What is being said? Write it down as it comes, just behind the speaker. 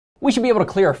We should be able to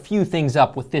clear a few things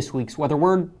up with this week's weather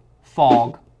word,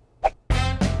 fog.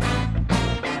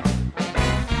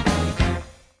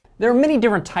 There are many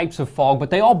different types of fog,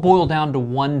 but they all boil down to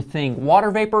one thing: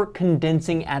 water vapor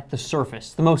condensing at the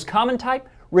surface. The most common type,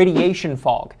 radiation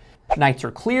fog. Nights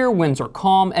are clear, winds are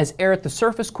calm. As air at the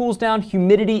surface cools down,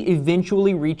 humidity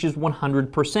eventually reaches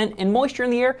 100%, and moisture in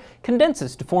the air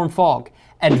condenses to form fog.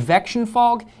 Advection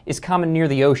fog is common near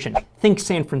the ocean. Think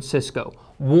San Francisco.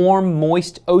 Warm,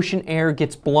 moist ocean air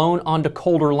gets blown onto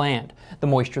colder land. The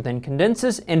moisture then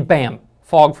condenses, and bam,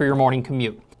 fog for your morning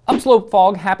commute. Upslope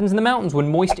fog happens in the mountains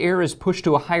when moist air is pushed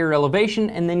to a higher elevation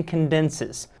and then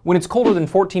condenses. When it's colder than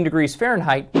 14 degrees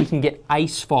Fahrenheit, we can get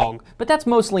ice fog, but that's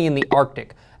mostly in the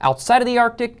Arctic. Outside of the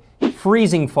Arctic,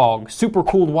 freezing fog.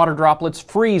 Supercooled water droplets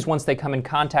freeze once they come in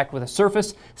contact with a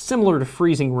surface, similar to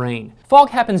freezing rain. Fog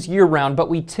happens year-round, but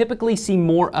we typically see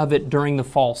more of it during the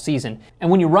fall season. And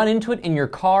when you run into it in your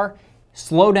car,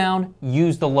 slow down,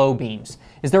 use the low beams.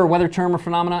 Is there a weather term or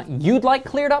phenomena you'd like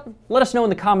cleared up? Let us know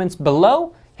in the comments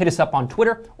below. Hit us up on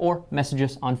Twitter or message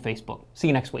us on Facebook. See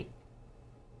you next week.